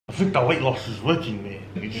think the weight loss is working, man.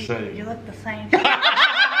 You look the same.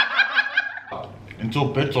 Until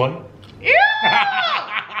bedtime. Yeah!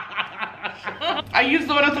 I used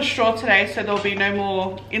the one with the straw today, so there'll be no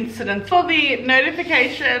more incidents. For the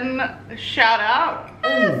notification shout out,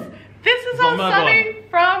 this is our Sunny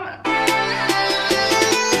from...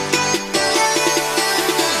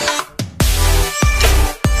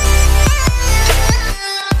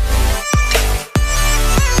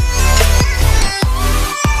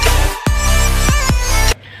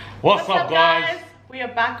 What's up, guys? We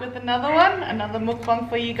are back with another one, another mukbang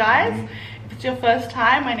for you guys. If it's your first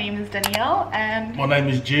time, my name is Danielle and my name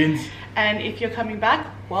is Jins. And if you're coming back,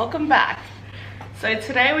 welcome back. So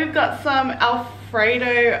today we've got some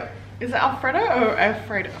Alfredo. Is it Alfredo or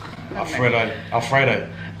Alfredo?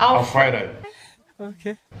 Alfredo.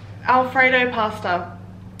 Okay. Alfredo pasta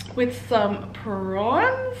with some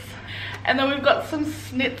prawns, and then we've got some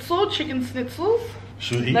schnitzel, chicken schnitzels.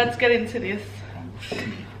 Let's get into this.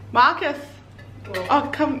 Marcus,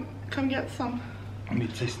 come get some. Let me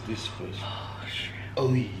taste this first.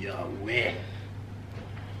 Oh yeah, where?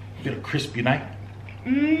 Bit of crispy, night.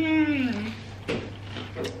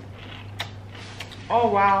 Oh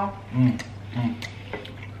wow.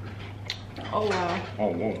 Oh wow.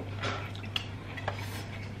 Oh wow.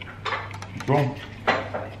 Strong.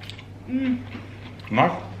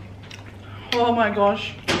 Nice. Oh my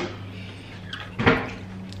gosh.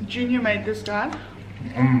 Junior made this guy.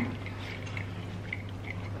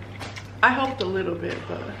 I helped a little bit,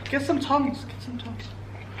 but get some tongs. Get some tongs.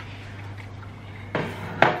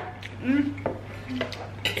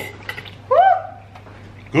 Woo!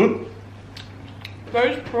 Good.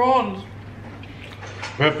 Those prawns.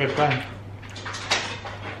 Perfect time.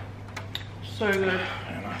 So good.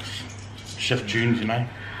 Yeah, nice. Chef Junes, you know.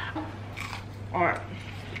 Alright.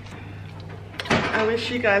 I wish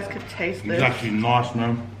you guys could taste this. It's actually nice,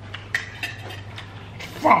 man.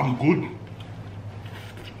 Fucking good.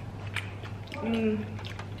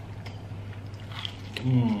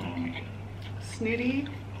 Snitty.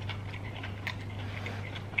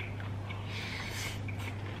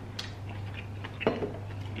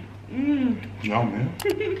 Yum, man.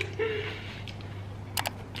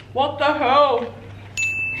 What the hell?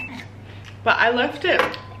 But I left it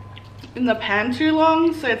in the pan too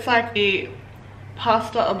long, so it's like the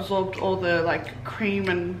pasta absorbed all the like cream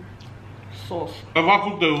and sauce. If I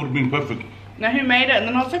cooked it, it would have been perfect. Now he made it, and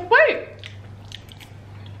then I was like, wait,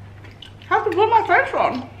 I have to put my face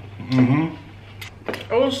on.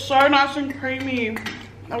 It was so nice and creamy.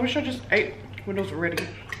 I wish I just ate when it was ready.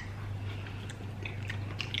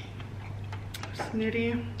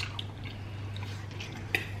 Snitty.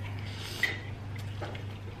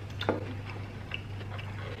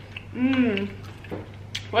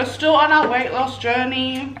 We're still on our weight loss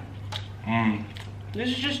journey. This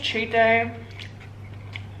is just cheat day.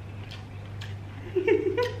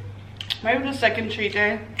 Maybe the second cheat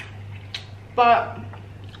day. But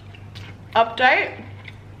update,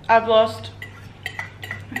 I've lost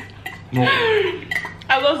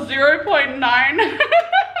 0.9.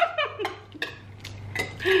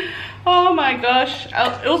 Oh my gosh,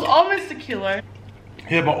 it was almost a kilo.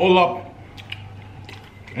 Yeah, but all up,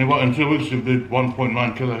 in 2 weeks you did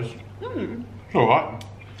 1.9 kilos. It's alright.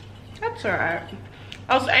 That's alright.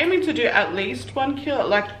 I was aiming to do at least 1 kilo,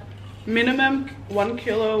 like minimum 1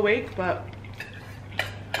 kilo a week, but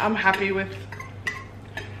I'm happy with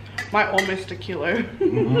my almost a kilo.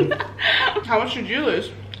 How much did you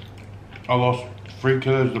lose? I lost 3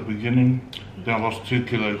 kilos at the beginning, then I lost 2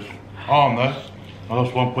 kilos. Oh no, I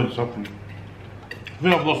lost 1 point something. I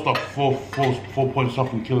think I've lost like 4 point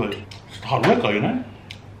something kilos. It's hard work though, you know?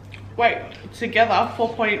 Wait, together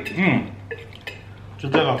 4 point...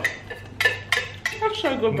 Together. That's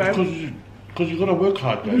so good, babe. Because you gotta work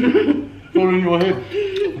hard, babe. It's all in your head.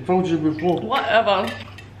 I told you before. Whatever.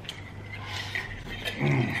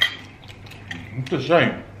 It's a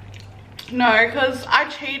shame. No, because I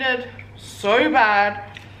cheated so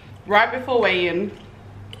bad right before weigh-in.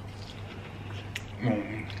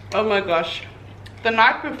 Oh my gosh. The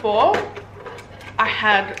night before, I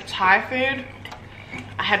had Thai food.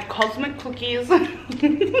 I had cosmic cookies.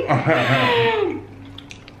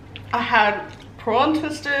 I had prawn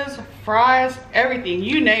twisters, fries, everything,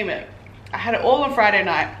 you name it. I had it all on Friday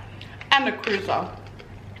night. And a cruiser.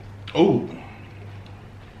 Oh.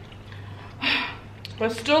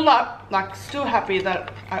 But still still happy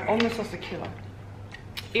that I almost lost a kilo.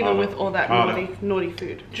 Even with all that naughty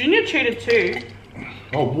food. Junior cheated too.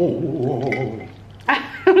 Oh, whoa.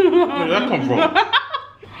 Where did that come from?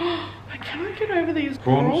 I cannot get over these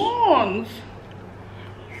prawns.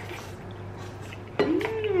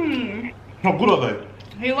 How good are they?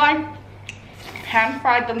 He like pan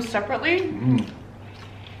fried them separately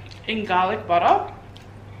in garlic butter,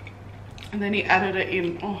 and then he added it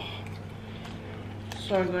in. Oh,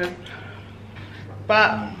 so good.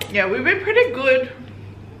 But yeah, we've been pretty good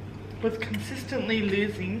with consistently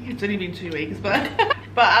losing. It's only been 2 weeks, but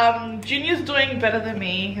Junior's doing better than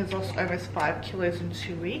me. He's lost almost 5 kilos in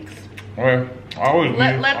 2 weeks. Okay, I always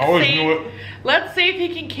knew it. Let's see if he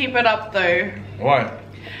can keep it up though. Why?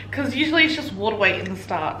 Because usually it's just water weight in the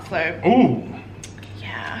start, so. Ooh.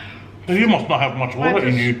 Yeah. So you must not have much water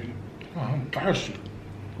in you. Oh, embarrassing.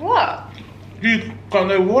 What? You got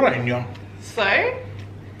no water in you. So?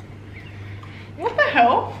 What the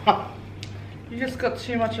hell? You just got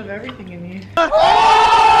too much of everything in you.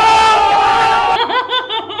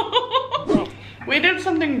 We did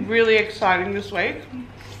something really exciting this week.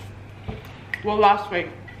 Well, last week.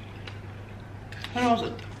 When was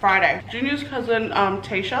it? Friday. Junior's cousin,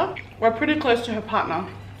 Tasha, we're pretty close to her partner.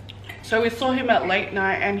 So we saw him at late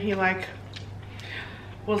night and he like,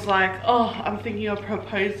 was like, oh, I'm thinking of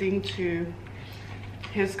proposing to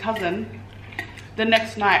his cousin the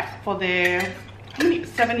next night for their, how many,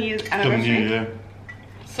 7 years anniversary? 7 years, yeah.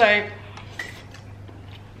 So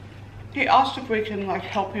he asked if we can like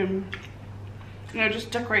help him, you know, just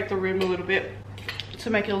decorate the room a little bit to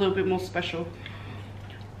make it a little bit more special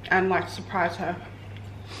and like surprise her.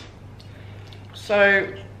 So,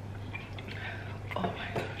 oh my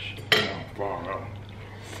gosh.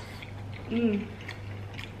 You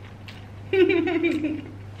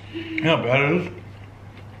know how bad it is?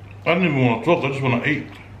 I don't even want to talk, I just want to eat.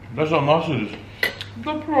 That's how nice it is.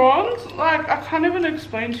 The prawns, like, I can't even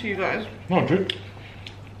explain to you guys. No, true.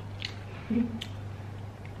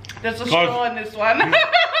 There's a straw in this one.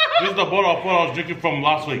 This is the bottle I thought I was drinking from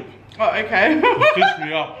last week. Oh, okay. It pissed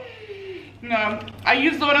me up. No, I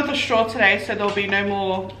used the one with the straw today, so there'll be no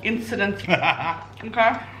more incidents.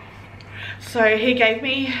 Okay. So he gave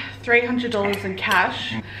me $300 in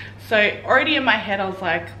cash. So already in my head, I was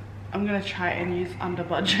like, I'm gonna try and use under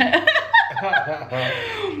budget. I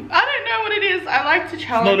don't know what it is. I like to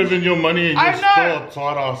challenge. It's not even your money and you're still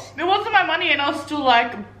tight ass. It wasn't my money and I was still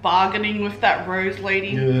like bargaining with that Rose lady.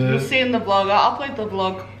 Yeah. You'll see in the vlog. I'll upload the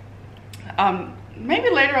vlog maybe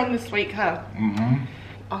later on this week, huh?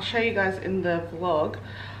 I'll show you guys in the vlog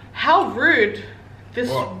how rude this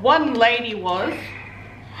one lady was.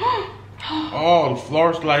 Oh, the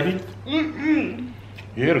florist lady?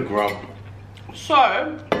 Yeah, the grub.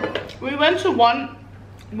 So, we went to one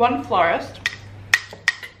florist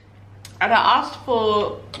and I asked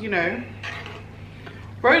for, you know,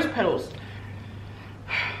 rose petals.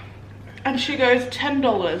 And she goes,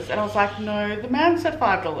 $10. And I was like, no, the man said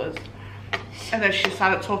 $5. And then she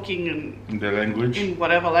started talking in their language, in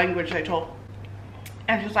whatever language they talk,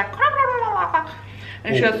 and she was like,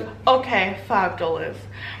 and she goes, okay, $5.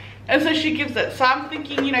 And so she gives it. So I'm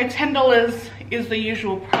thinking, you know, $10 is the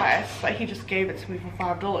usual price, but he just gave it to me for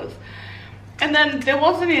 $5. And then there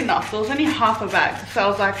wasn't enough. There was only half a bag. So I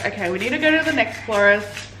was like, okay, we need to go to the next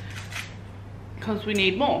florist because we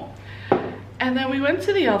need more. And then we went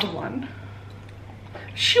to the other one.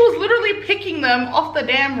 She was literally picking them off the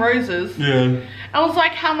damn roses. Yeah. I was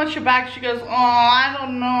like, how much a bag? She goes, oh, I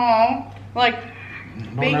don't know. Like,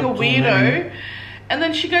 being a weirdo. And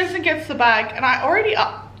then she goes and gets the bag. And I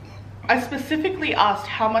specifically asked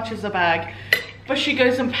how much is the bag. But she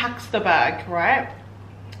goes and packs the bag, right?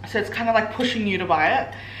 So it's kind of like pushing you to buy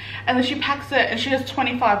it. And then she packs it and she has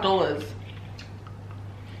 $25.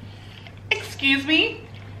 Excuse me?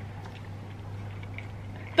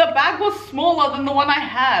 The bag was smaller than the one I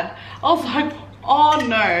had. I was like, oh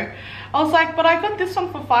no. I was like, but I got this one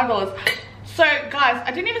for $5. So guys,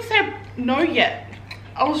 I didn't even say no yet.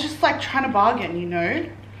 I was just like trying to bargain, you know.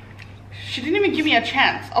 She didn't even give me a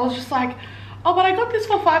chance. I was just like, oh, but I got this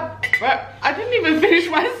for $5. Bro, I didn't even finish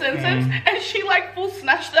my sentence and she like full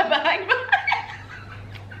snatched the bag.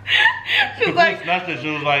 She was like, snatched it. She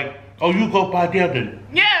was like, oh, you go buy the other.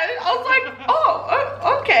 Yeah, I was like,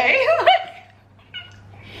 oh, okay.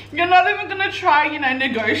 You're not even gonna try, you know,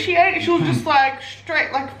 negotiate. She was just like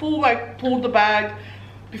straight, like full, like pulled the bag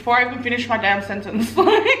before I even finished my damn sentence.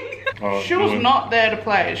 Like, she was not there to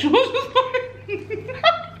play. She was just like,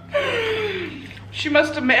 she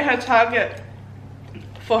must have met her target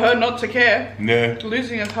for her not to care. Yeah.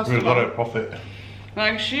 Losing a customer. Really got her profit.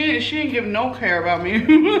 Like she didn't give no care about me.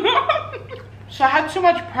 So I had too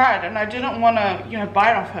much pride and I didn't want to, you know,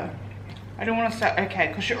 buy it off her. I didn't want to say okay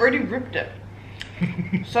because she already ripped it.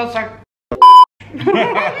 So it's like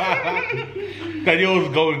Daniel was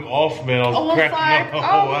going off, man. I was cracking up the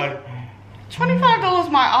whole way.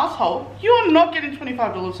 $25 my asshole. You are not getting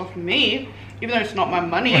 $25 off of me, even though it's not my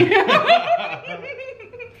money.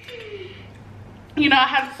 you know, I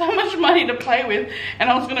had so much money to play with and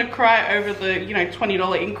I was gonna cry over the, you know,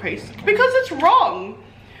 $20 increase because it's wrong.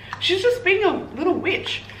 She's just being a little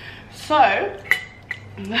witch. So I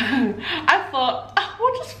thought, oh,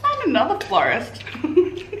 we'll just find another florist.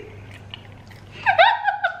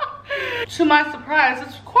 To my surprise,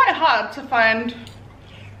 it's quite hard to find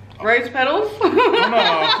rose petals. Oh, no,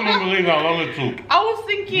 I couldn't believe how long it took. I was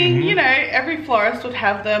thinking, you know, every florist would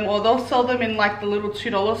have them, or they'll sell them in like the little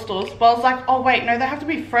 $2 stores. But I was like, oh wait, no, they have to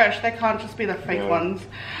be fresh. They can't just be the fake ones.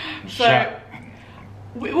 So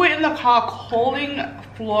we were in the car calling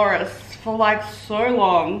florists for like so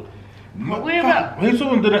long. Probably about... Most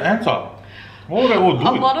of them didn't answer. What were they all doing?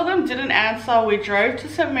 A lot of them didn't answer. We drove to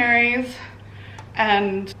St. Mary's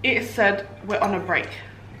and it said we're on a break.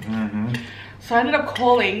 So I ended up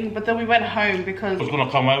calling, but then we went home because... I was going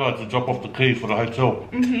to come over to drop off the keys for the hotel.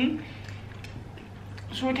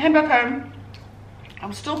 So we came back home.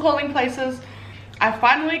 I'm still calling places. I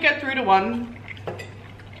finally get through to one.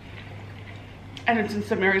 And it's in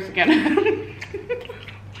St. Mary's again.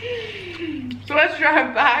 So let's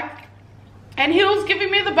drive back. And he was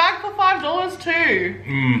giving me the bag for $5 too.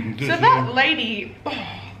 So that lady...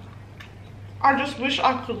 Oh, I just wish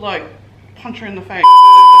I could like punch her in the face.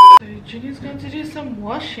 So Junior's going to do some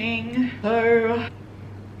washing. So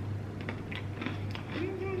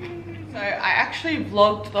I actually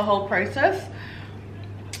vlogged the whole process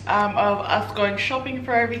of us going shopping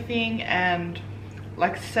for everything and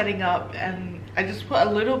like setting up, and I just put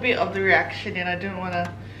a little bit of the reaction in. I didn't want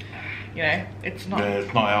to, you know, it's not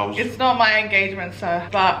ours. It's not my engagement, so,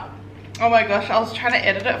 but oh my gosh, I was trying to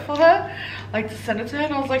edit it for her, like to send it to her,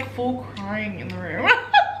 and I was like full crying in the room.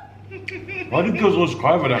 Why do girls always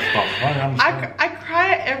cry for that stuff? I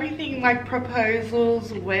cry at everything, like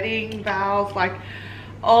proposals, wedding vows, like,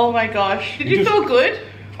 oh my gosh. Did you feel good?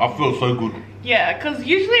 I feel so good. Yeah, because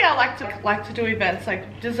usually I like to do events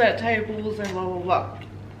like dessert tables and blah blah blah.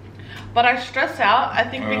 But I stress out, I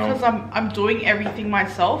think, because I'm doing everything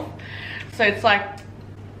myself. So it's like,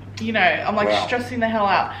 you know, I'm like stressing the hell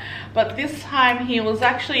out. But this time he was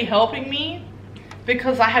actually helping me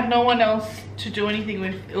because I had no one else to do anything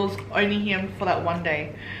with. It was only him for that one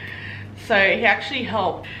day. So he actually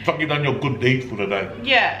helped. It's like you done your good deed for the day.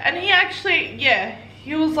 Yeah, and he actually,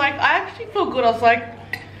 he was like, I actually feel good. I was like,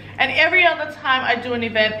 and every other time I do an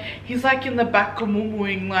event, he's like in the back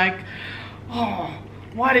moo-mooing like, oh,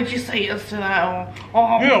 why did you say yes to that? Or,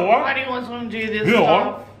 oh, you know what? Why do you want to do this you know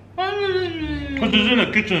stuff? Because she's in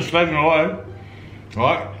the kitchen slaving away,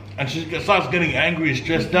 right? And she starts getting angry and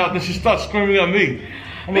stressed out, then she starts screaming at me.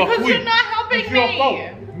 I'm because like, you're not helping me.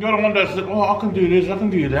 You're the one that said, oh, I can do this, I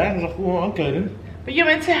can do that. I was like, oh, okay then. But you're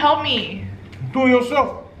meant to help me. Do it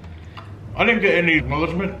yourself. I didn't get any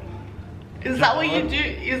acknowledgement. Is that what you do?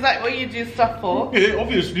 Is that what you do stuff for? Yeah,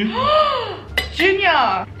 obviously.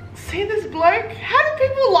 Junior, see this bloke? How do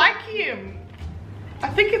people like him? I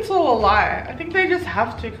think it's all a lie. I think they just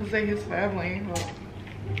have to because they're his family. Well,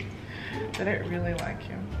 they don't really like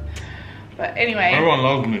him. But anyway. Everyone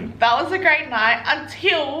loves me. That was a great night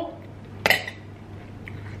until...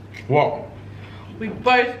 What? We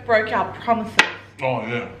both broke our promises. Oh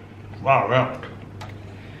yeah. Wow.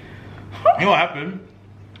 You know what happened?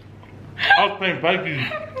 I was playing pokies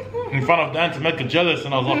in front of Dan to make her jealous,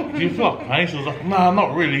 and I was like, do you feel like pain? She was like, nah,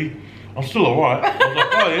 not really. I'm still alright. I was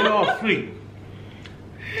like, oh yeah, I was sweet.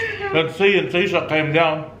 Then T and Tisha came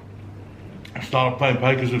down and started playing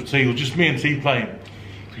pokies with T. It was just me and T playing.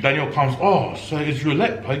 Daniel comes, oh, so is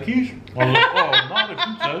roulette pokies? I was like, oh, no, I don't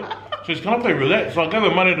think so. She says, can I play roulette? So I gave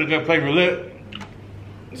her money to go play roulette.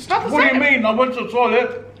 It's not the same. What do you mean? I went to the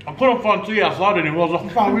toilet. I couldn't find T outside anymore. I was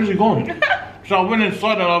like, oh, where's he gone? So I went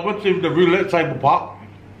inside and I went to the roulette table part.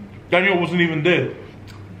 Daniel wasn't even there.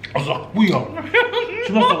 I was like, we are.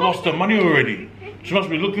 She must have lost her money already. She must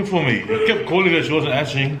be looking for me. I kept calling her, she wasn't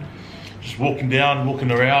answering. Just walking down, walking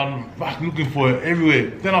around, looking for her everywhere.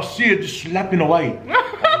 Then I see her just slapping away. I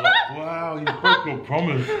was like, wow, you broke your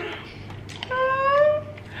promise.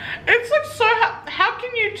 It's like, so how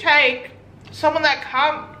can you take someone that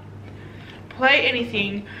can't play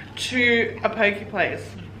anything to a pokey place?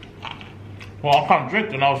 Well, I can't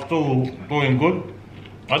drink and I was still doing good.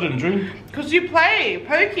 I didn't drink. Because you play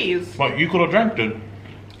pokies. But you could have drank then.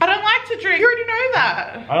 I don't like to drink. You already know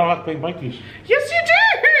that. I don't like playing pokies. Yes, you do.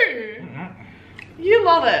 You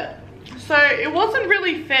love it. So it wasn't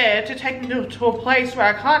really fair to take me to a place where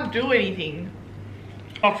I can't do anything.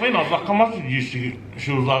 I was like, how much did you see?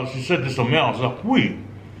 She was like, she said this amount. I was like, wait,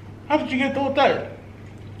 how did you get all that?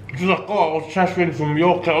 She was like, oh, I was transferring from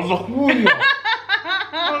your account. I was like, wait.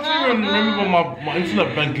 I don't even remember my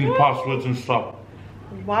internet banking passwords and stuff.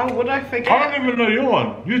 Why would I forget? I don't even know your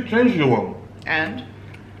one. You changed your one. And?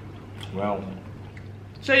 Well.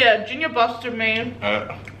 So yeah, Junior busted me.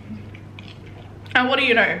 And what do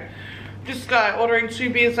you know? This guy ordering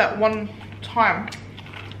 2 beers at one time.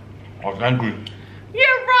 I was angry. Yeah,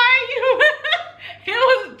 right. He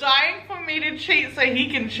was dying for me to cheat so he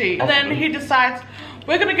can cheat. And then he decides,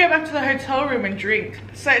 we're gonna go back to the hotel room and drink.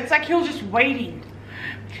 So it's like he was just waiting.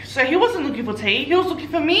 So he wasn't looking for tea, he was looking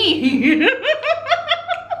for me.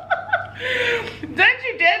 Don't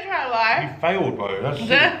you dare try to lie. You failed, bro. That's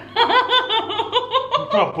it. You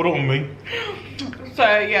can't put it on me.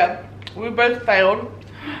 So yeah, we both failed.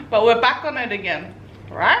 But we're back on it again.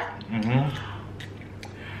 Right?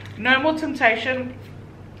 No more temptation.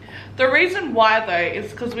 The reason why though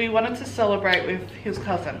is because we wanted to celebrate with his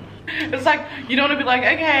cousin. It's like, you don't want to be like,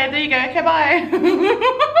 okay, there you go, okay, bye.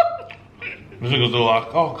 Because they're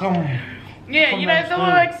like, oh, come on. Yeah, come you know, downstairs. they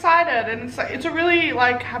were excited, and it's a really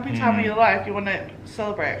like happy time of your life. You want to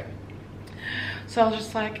celebrate. So I was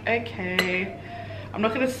just like, okay, I'm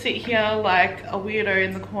not gonna sit here like a weirdo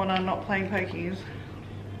in the corner not playing pokies.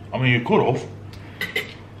 I mean, you could have.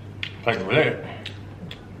 Take the roulette.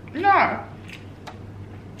 No, I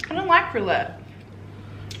don't like roulette.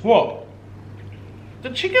 What? The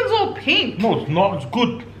chicken's all pink. No, it's not. It's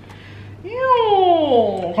good.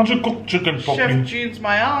 Ew. Can't you cook chicken properly? Chef Jude's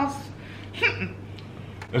my ass.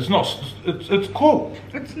 It's not. It's cooked.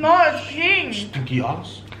 It's not, it's pink. Stinky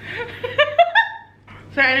ass.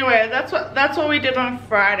 So anyway, that's what we did on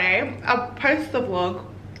Friday. I'll post the vlog.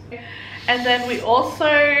 And then we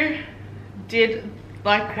also did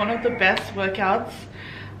like one of the best workouts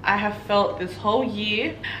I have felt this whole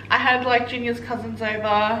year. I had like Junior's cousins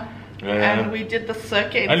over, and we did the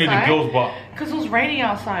circuit inside. Only the girls, but because it was raining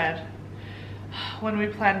outside when we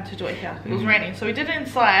planned to do it here. It was raining, so we did it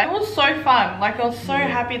inside. It was so fun. Like I was so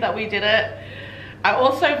happy that we did it. I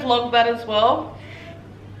also vlogged that as well.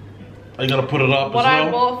 Are you gonna put it up What as well?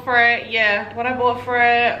 I bought for it, yeah. What I bought for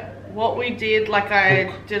it, what we did, like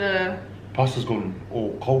I did a... Pasta's gone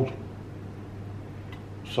all cold.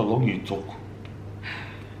 So long you talk.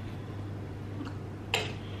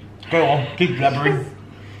 Go on, keep blabbering.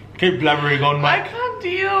 Keep blabbering on, mate. I can't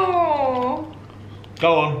deal.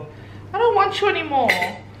 Go on. I don't want you anymore.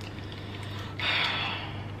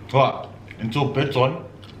 What? Until bedtime?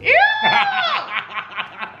 Yeah!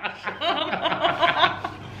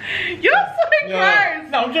 You're so gross.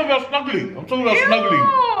 No, I'm talking about snuggling. I'm talking about snuggling.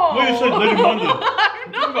 What you said, Lady Monday.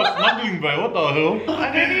 I'm talking about snuggling, babe. What the hell? I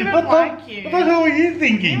don't even like you. What the hell are you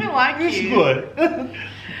thinking? I don't even like This you. good.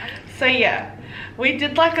 So yeah, we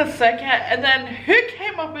did like a circuit, and then who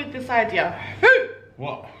came up with this idea? Who?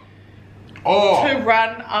 What? Oh. To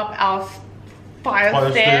run up our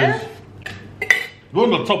fire stairs. We're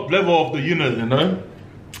on the top level of the unit, you know?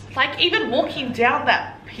 Like even walking down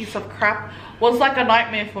that piece of crap was like a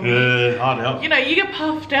nightmare for me. Yeah, hard out. You know, you get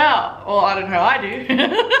puffed out, or I don't know, I do.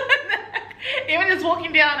 Even just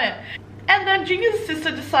walking down it. And then Junior's sister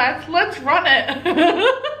decides, let's run it.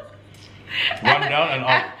 Run down and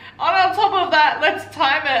up. On top of that, let's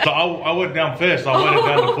time it. So I went down first, I went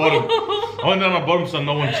down the bottom. I went down the bottom so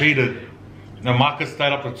no one cheated. The Marcus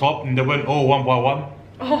stayed up the top and they went all one by one.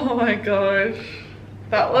 Oh my gosh.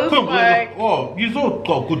 That was like... Oh, you all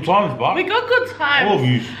got good times, but we got good times. all of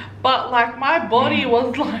you. But like my body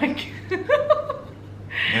was like...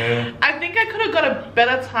 Yeah. I think I could have got a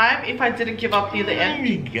better time if I didn't give up near the end.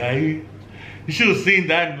 There you go. You should have seen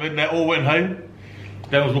that when they all went home.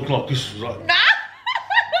 They was looking like this. Like,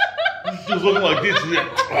 she was looking like this.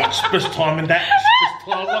 Like, express time and that. Express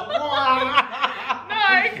time. I was like,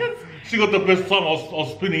 No, because... She got the best time. I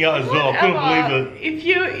was spinning out as well. I couldn't believe it. If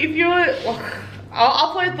you were...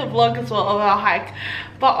 I'll upload the vlog as well of our hike.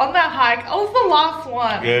 But on that hike, I was the last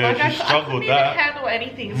one. Yeah, like she I struggled couldn't with even that. handle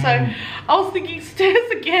anything. So I was thinking,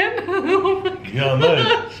 stairs again? Oh my Yeah, I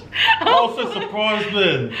know. I was so surprised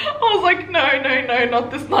then. I was like, no,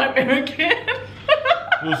 not this nightmare again.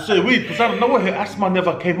 It was so weird because out of nowhere her asthma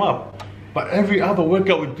never came up. But every other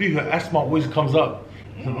workout we do, her asthma always comes up.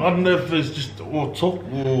 I don't know if it's just all talk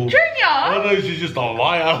or... Junior! I don't know if she's just a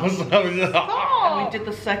liar or something. And we did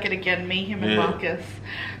the circuit again, me, him and Marcus.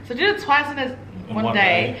 So I did it twice in one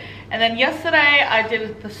day. And then yesterday I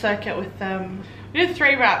did the circuit with them. We did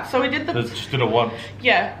 3 rounds. So we did the... Just did it once.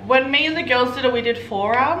 Yeah. When me and the girls did it, we did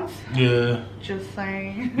 4 rounds. Yeah. Just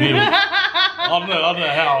saying. Yeah. I don't know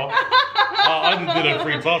how. I only did it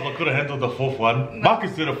 3 times. I could have handled the 4th one. No.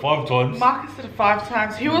 Marcus did it 5 times. Marcus did it 5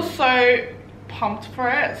 times. He was so pumped for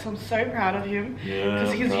it, so I'm so proud of him. Yeah.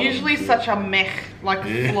 Because he's usually such a mech, like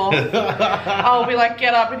sloth. I'll be like,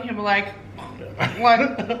 get up, and he'll be like,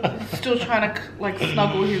 like still trying to like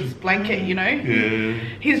snuggle his blanket, you know? Yeah.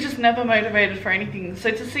 He's just never motivated for anything.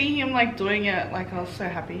 So to see him like doing it, like I was so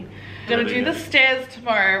happy. Gonna do the stairs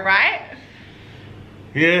tomorrow, right?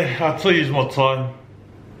 Yeah, I'll tell you what time.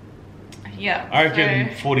 Yeah. I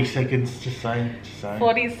reckon 40 seconds, just saying.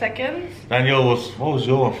 40 seconds? Danielle was, what was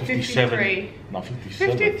your one? 57? 53. No,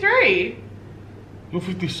 57. 53? You're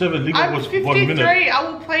 57, Liga I'm was 53. 1 minute. I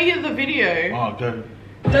will play you the video. Oh, go.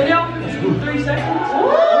 Danielle, 3 seconds.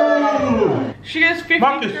 Ooh. She goes 53.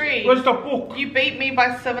 Marcus, where's the book? You beat me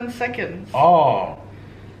by 7 seconds. Oh.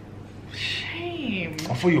 Shame.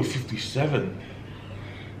 I thought you were 57.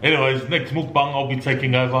 Anyways, next mukbang I'll be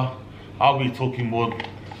taking over. I'll be talking more.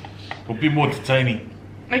 It'll be more entertaining.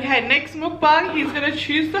 Okay, next mukbang, he's gonna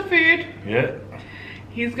choose the food. Yeah.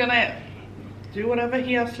 He's gonna do whatever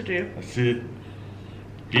he has to do. That's it.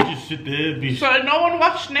 You just sit there, be... So no one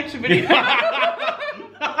watched next video. So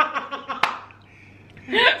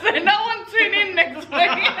no one tune in next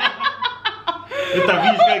week. If that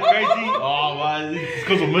video's going crazy, oh man, it's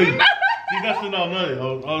because of me. See, that's what I'll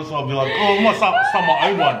know. I'll be like, oh, I might start my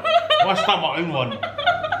own one. I might start my own one.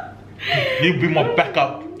 You'll be my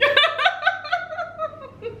backup.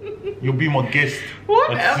 You'll be my guest.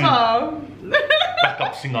 Whatever.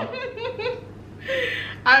 Backup singer.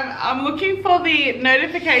 I'm looking for the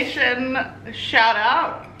notification shout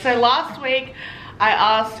out. So last week I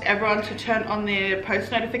asked everyone to turn on their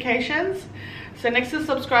post notifications. So next to the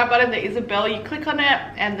subscribe button there is a bell. You click on it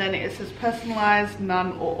and then it says personalized,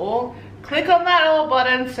 none or all. Click on that all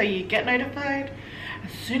button so you get notified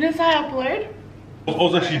as soon as I upload. I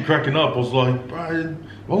was actually cracking up. I was like, Brian,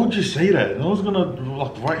 why would you say that? I was gonna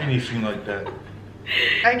like write anything like that.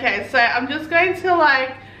 Okay, so I'm just going to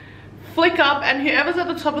like flick up and whoever's at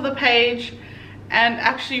the top of the page and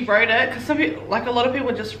actually wrote it, because some people, like a lot of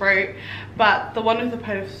people just wrote, but the one with the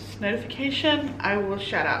post notification I will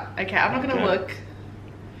shout out. Okay, I'm not gonna look.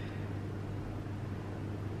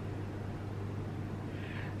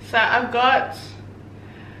 So I've got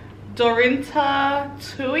Dorinta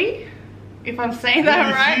Tui, if I'm saying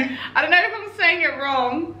that right. I don't know if I'm saying it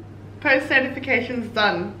wrong. Post notifications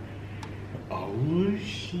done. Oh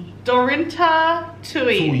shit. Dorinta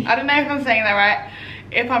Tui. I don't know if I'm saying that right.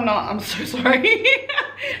 If I'm not, I'm so sorry.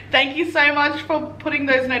 Thank you so much for putting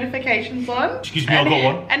those notifications on. Excuse me, I got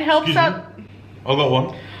one. And helps out. I got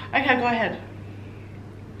one. Okay, go ahead.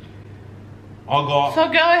 I got. So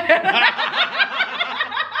go ahead.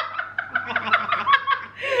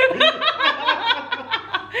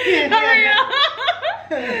 Hurry up.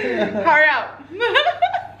 Hurry up.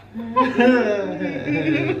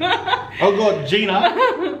 I got Gina.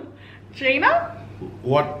 Gina?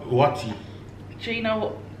 Wati. Gina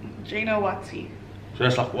Wati. So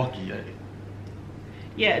that's like Waki, eh?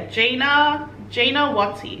 Yeah, Gina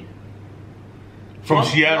Wati. From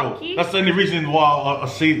Seattle. Waki? That's the only reason why I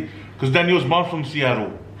see, because Daniel's mom's from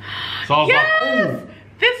Seattle. So I was yes! like, ooh.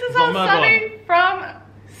 This is our Sunny from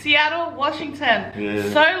Seattle, Washington.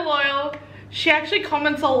 Yeah. So loyal. She actually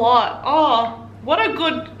comments a lot. Oh, what a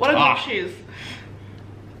good shoes.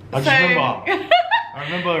 I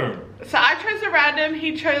remember him. So I chose a random,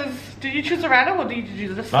 he chose, did you choose a random or did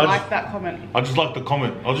you just like that comment? I just like the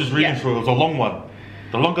comment. I was just reading through it. It was a long one.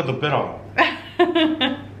 The longer the better.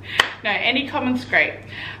 No, any comment's great.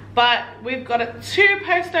 But we've got 2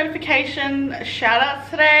 post notification shout outs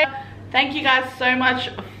today. Thank you guys so much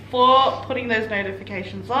for putting those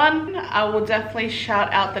notifications on. I will definitely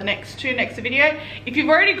shout out the next 2 next video. If you've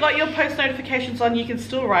already got your post notifications on, you can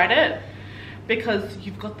still write it because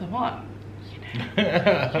you've got them on. You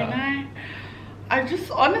know, I just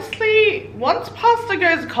honestly, once pasta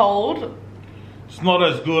goes cold, it's not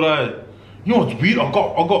as good, eh? You know what's weird? I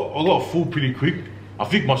got full pretty quick. I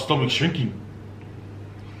think my stomach's shrinking.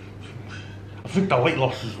 I think the weight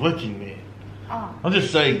loss is working, man. Oh, I'm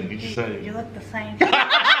just saying. You look the same.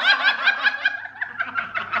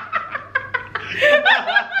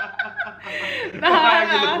 No,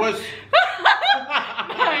 I've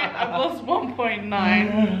lost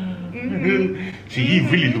 1.9. See, he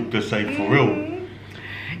really looked the same, for real.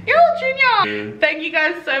 Yo, Junior! Thank you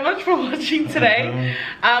guys so much for watching today.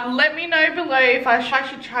 Let me know below if I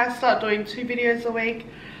should try to start doing 2 videos a week.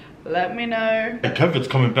 Let me know. COVID's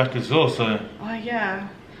coming back as well, so... Oh, yeah.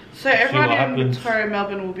 So everyone in Victoria,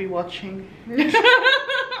 Melbourne will be watching.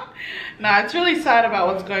 Nah, it's really sad about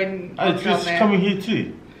what's going on It's down just there. coming here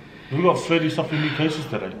too. We got 30-something new cases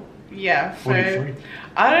today. Yeah, so 43.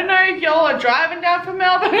 I don't know if y'all are driving down from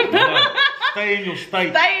Melbourne. No, stay in your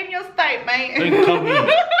state. Stay in your state, mate. Don't come here.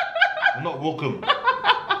 I'm not welcome.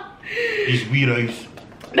 These weirdos.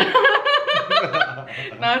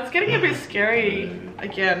 No, it's getting a bit scary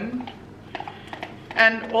again.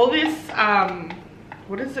 And all this,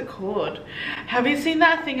 what is it called? Have you seen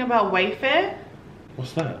that thing about Wayfair?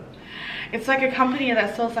 What's that? It's like a company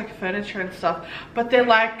that sells like furniture and stuff, but they're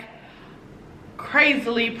like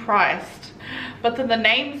crazily priced. But then the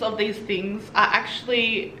names of these things are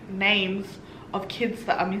actually names of kids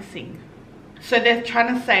that are missing. So they're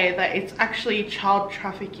trying to say that it's actually child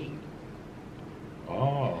trafficking.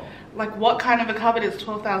 Oh. Like, what kind of a cupboard is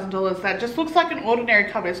 $12,000? That just looks like an ordinary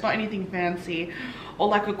cupboard. It's not anything fancy. Or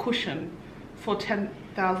like a cushion for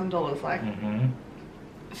 $10,000. Like.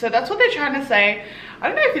 So that's what they're trying to say. I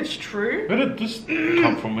don't know if it's true. Where did this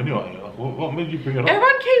come from anyway? Like, what made you bring it up?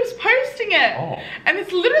 Everyone keeps posting it. Oh. And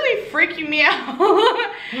it's literally freaking me out.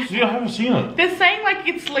 I haven't seen it. They're saying like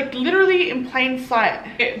it's like literally in plain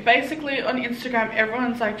sight. Basically on Instagram,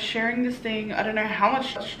 everyone's like sharing this thing. I don't know how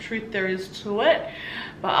much truth there is to it,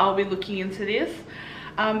 but I'll be looking into this.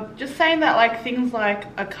 Just saying that like things like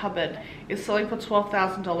a cupboard is selling for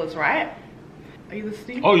 $12,000, right? Are you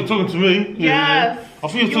listening? Oh, you're talking to me? Yes. Yeah. I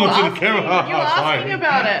think you're talking to the camera. You were asking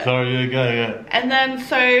about it. Sorry, yeah. And then,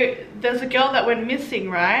 so, there's a girl that went missing,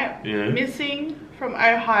 right? Yeah. Missing from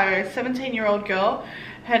Ohio, 17-year-old girl.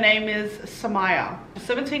 Her name is Samaya.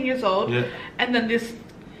 17 years old. Yeah. And then this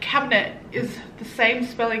cabinet is the same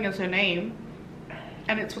spelling as her name.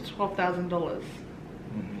 And it's for $12,000.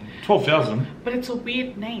 12,000? But it's a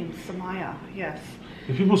weird name, Samaya, yes.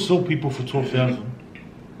 If people sell people for 12,000,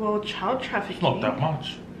 well, child trafficking. it's not that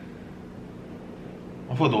much.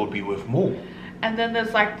 I thought that would be worth more. And then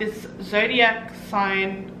there's like this zodiac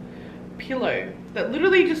sign pillow that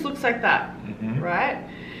literally just looks like that, right?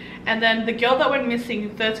 And then the girl that went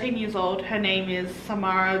missing, 13 years old, her name is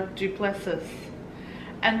Samara Duplessis.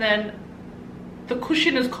 And then the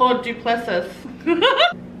cushion is called Duplessis.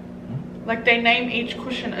 Like they name each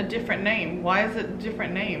cushion a different name. Why is it a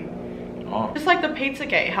different name? Oh. Just like the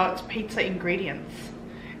Pizzagate, how it's pizza ingredients.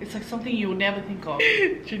 It's like something you would never think of.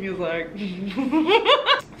 Junior's like.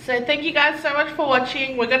 So thank you guys so much for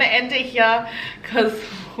watching. We're gonna end it here because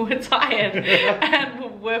we're tired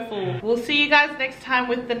and we're full. We'll see you guys next time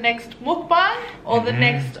with the next mukbang or the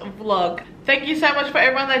next vlog. Thank you so much for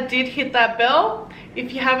everyone that did hit that bell.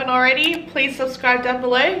 If you haven't already, please subscribe down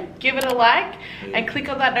below, give it a like, and click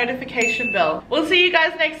on that notification bell. We'll see you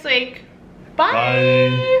guys next week. Bye.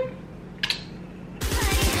 Bye.